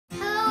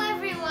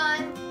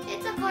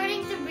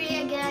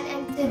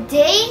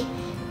Today,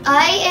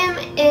 I am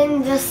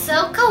in the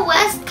Soka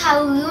West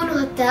Kowloon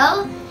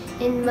Hotel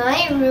in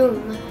my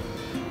room.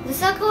 The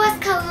Soka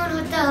West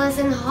Kowloon Hotel is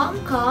in Hong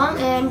Kong,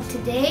 and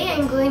today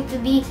I'm going to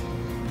be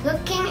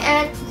looking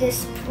at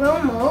this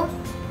promo.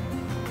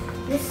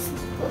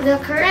 The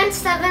current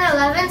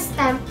 7-Eleven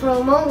stamp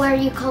promo where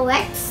you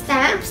collect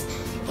stamps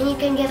and you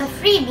can get a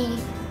freebie.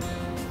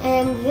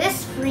 And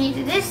this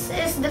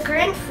is the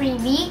current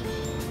freebie.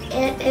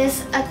 It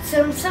is a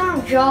Tsum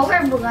Tsum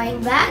drawer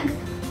blind bag.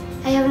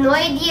 I have no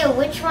idea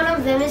which one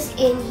of them is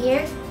in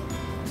here,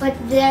 but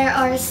there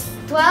are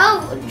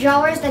 12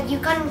 drawers that you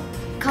can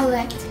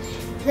collect.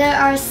 There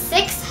are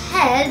 6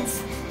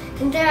 heads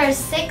and there are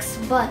 6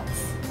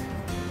 butts.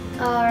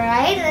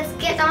 Alright, let's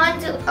get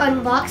on to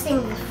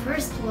unboxing the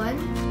first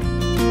one.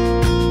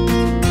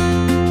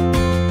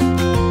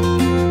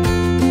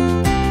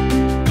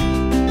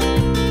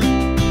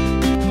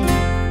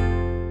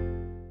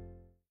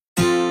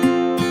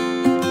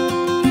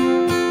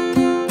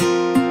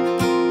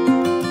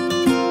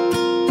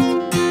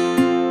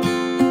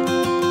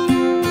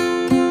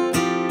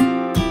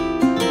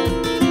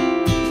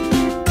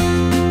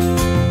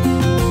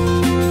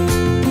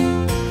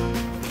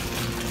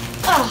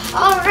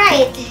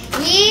 Alright,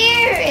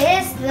 here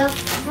is the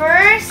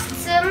first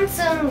Tsum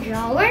Tsum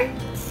drawer.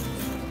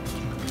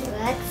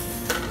 Let's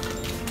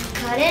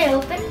cut it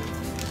open.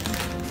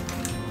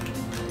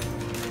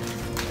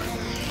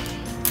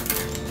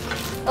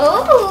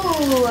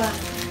 Oh!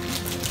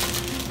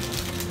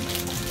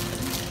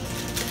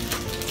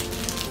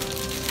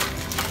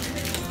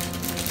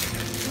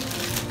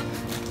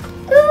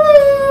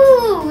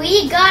 Ooh!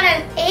 We got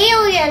an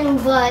alien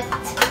butt.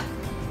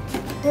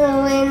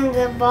 So in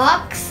the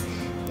box,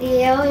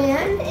 the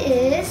alien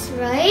is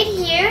right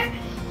here.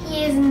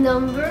 He is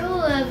number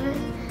 11.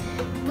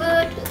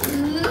 But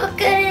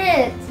look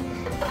at it.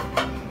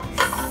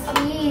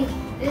 See,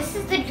 this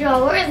is the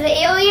drawer.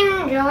 The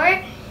alien drawer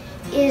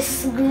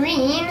is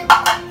green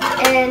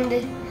and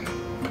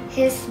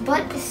his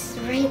butt is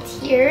right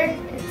here.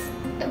 It's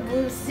a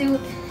blue suit.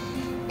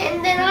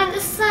 And then on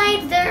the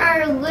side there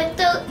are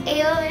little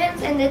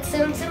aliens and the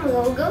Tsum Tsum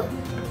logo.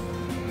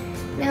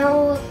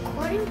 Now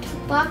according to the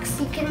box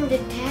you can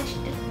detach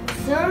the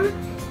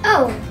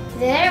Oh,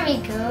 there we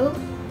go.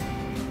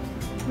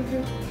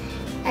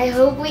 I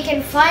hope we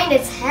can find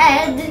its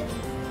head.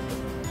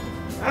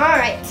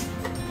 Alright.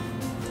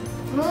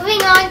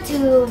 Moving on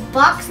to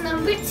box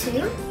number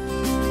 2.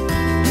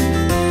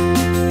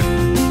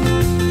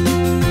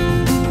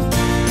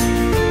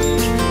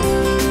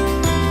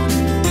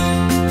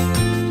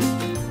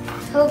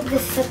 Hope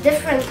this is a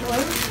different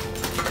one.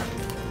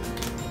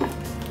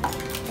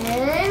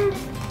 And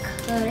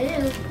cut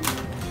it open.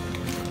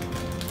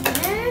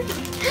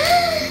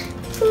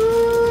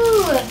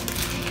 Ooh,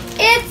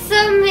 it's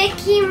a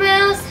Mickey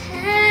Mouse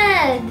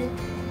head.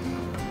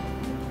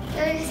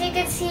 As you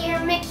can see here,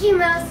 Mickey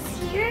Mouse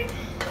is here,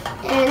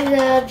 and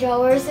the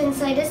drawers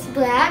inside is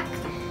black.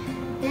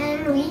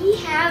 Then we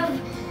have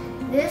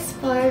this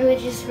part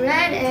which is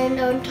red,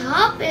 and on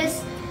top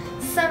is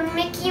some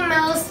Mickey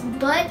Mouse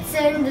butts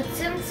and the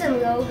Tsum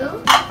Tsum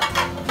logo.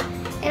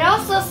 It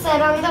also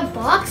said on the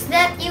box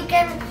that you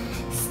can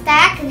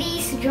stack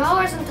these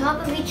drawers on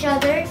top of each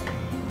other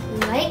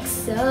like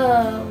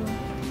so.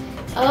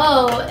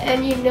 Oh,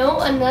 and you know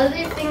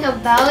another thing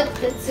about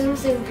the Tsum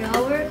Tsum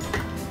drawer?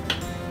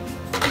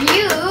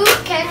 You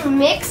can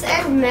mix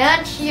and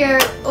match your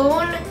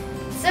own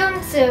Tsum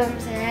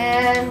Tsums,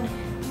 and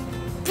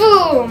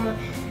boom!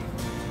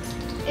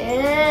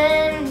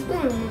 And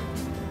boom.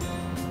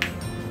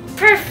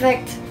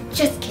 Perfect.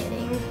 Just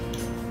kidding.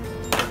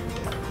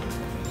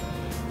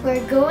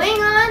 We're going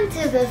on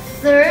to the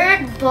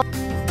third box.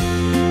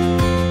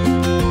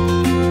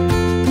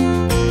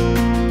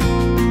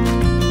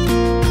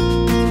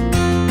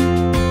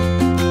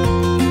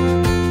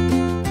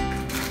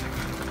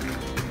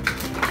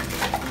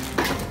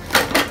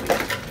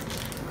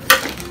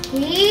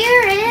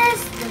 Here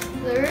is the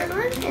third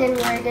one, and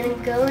we're gonna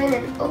go in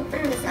and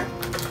open this up.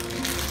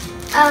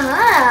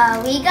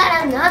 Aha! We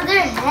got another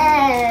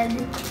head.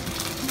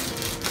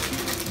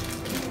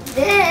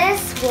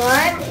 This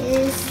one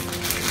is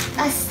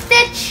a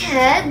Stitch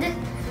head,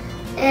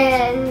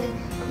 and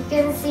you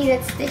can see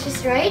that Stitch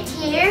is right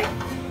here.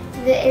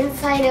 The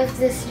inside of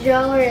this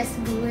drawer is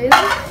blue,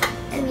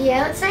 and the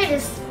outside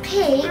is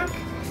pink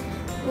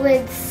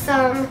with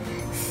some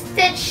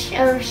Stitch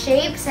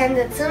shapes and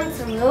the Tsum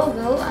Tsum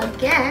logo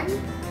again.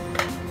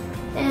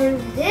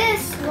 And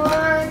this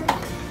one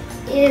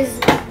is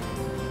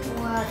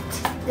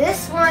what?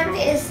 This one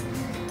is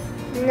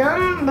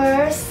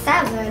number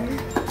 7.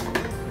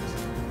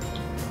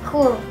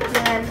 Cool,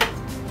 man.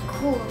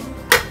 Cool.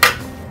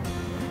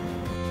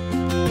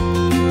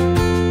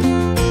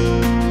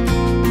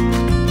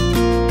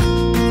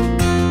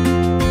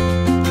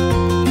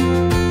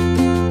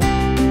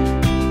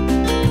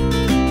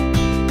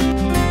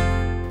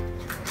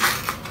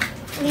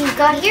 We've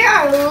got here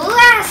our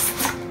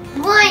last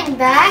blind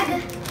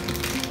bag.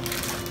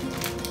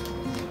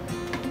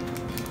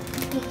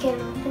 We can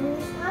open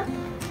this up.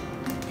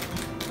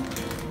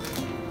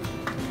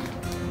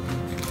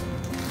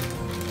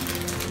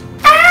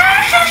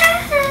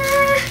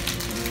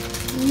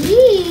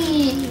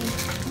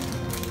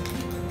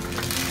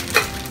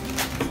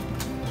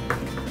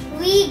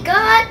 we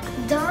got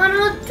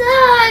Donald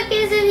Duck.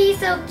 Isn't he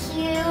so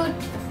cute?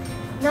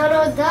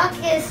 Donald Duck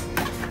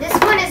this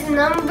one is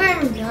number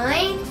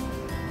 9.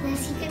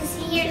 As you can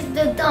see, here's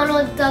the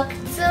Donald Duck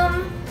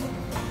Tsum.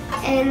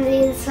 And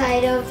the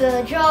inside of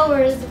the drawer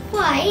is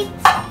white.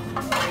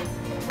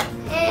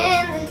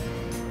 And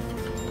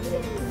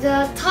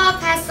the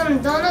top has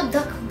some Donald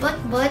Duck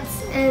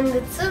butts and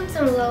the Tsum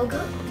Tsum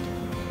logo.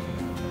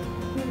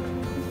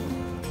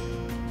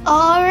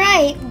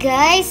 Alright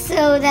guys,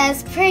 so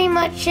that's pretty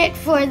much it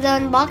for the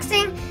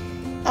unboxing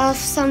of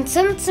some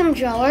Tsum Tsum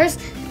drawers.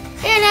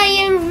 And I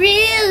am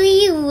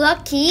really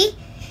lucky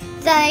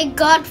that I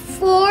got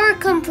 4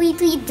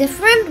 completely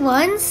different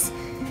ones.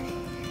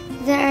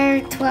 There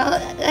are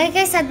 12, like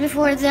I said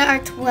before, there are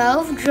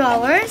 12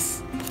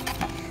 drawers.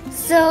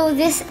 So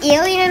this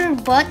alien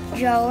butt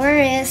drawer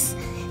is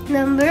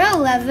number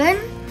 11.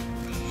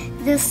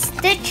 The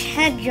Stitch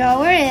head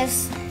drawer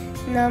is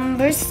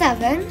number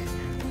 7.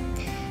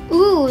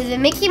 Ooh, the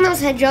Mickey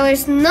Mouse head drawer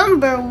is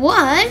number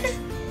 1.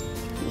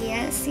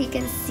 Yes, you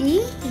can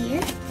see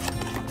here.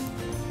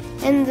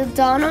 And the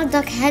Donald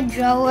Duck head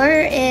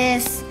drawer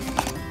is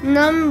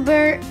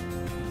number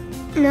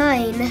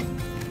 9.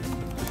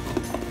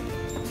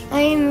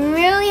 I'm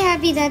really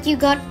happy that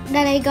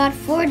I got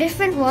 4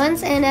 different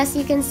ones, and as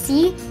you can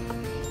see,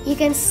 you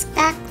can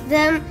stack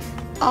them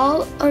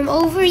all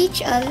over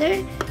each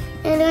other.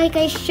 And like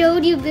I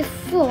showed you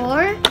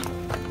before,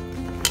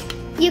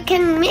 you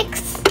can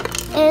mix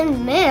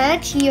and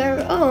match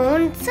your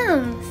own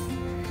Tsums.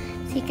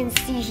 So you can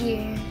see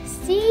here.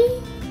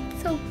 See?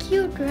 So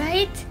cute,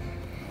 right?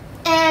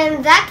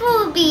 And that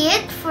will be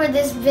it for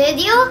this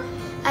video.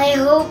 I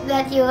hope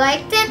that you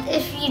liked it.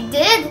 If you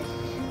did,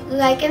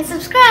 like and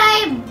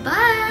subscribe.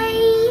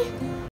 Bye!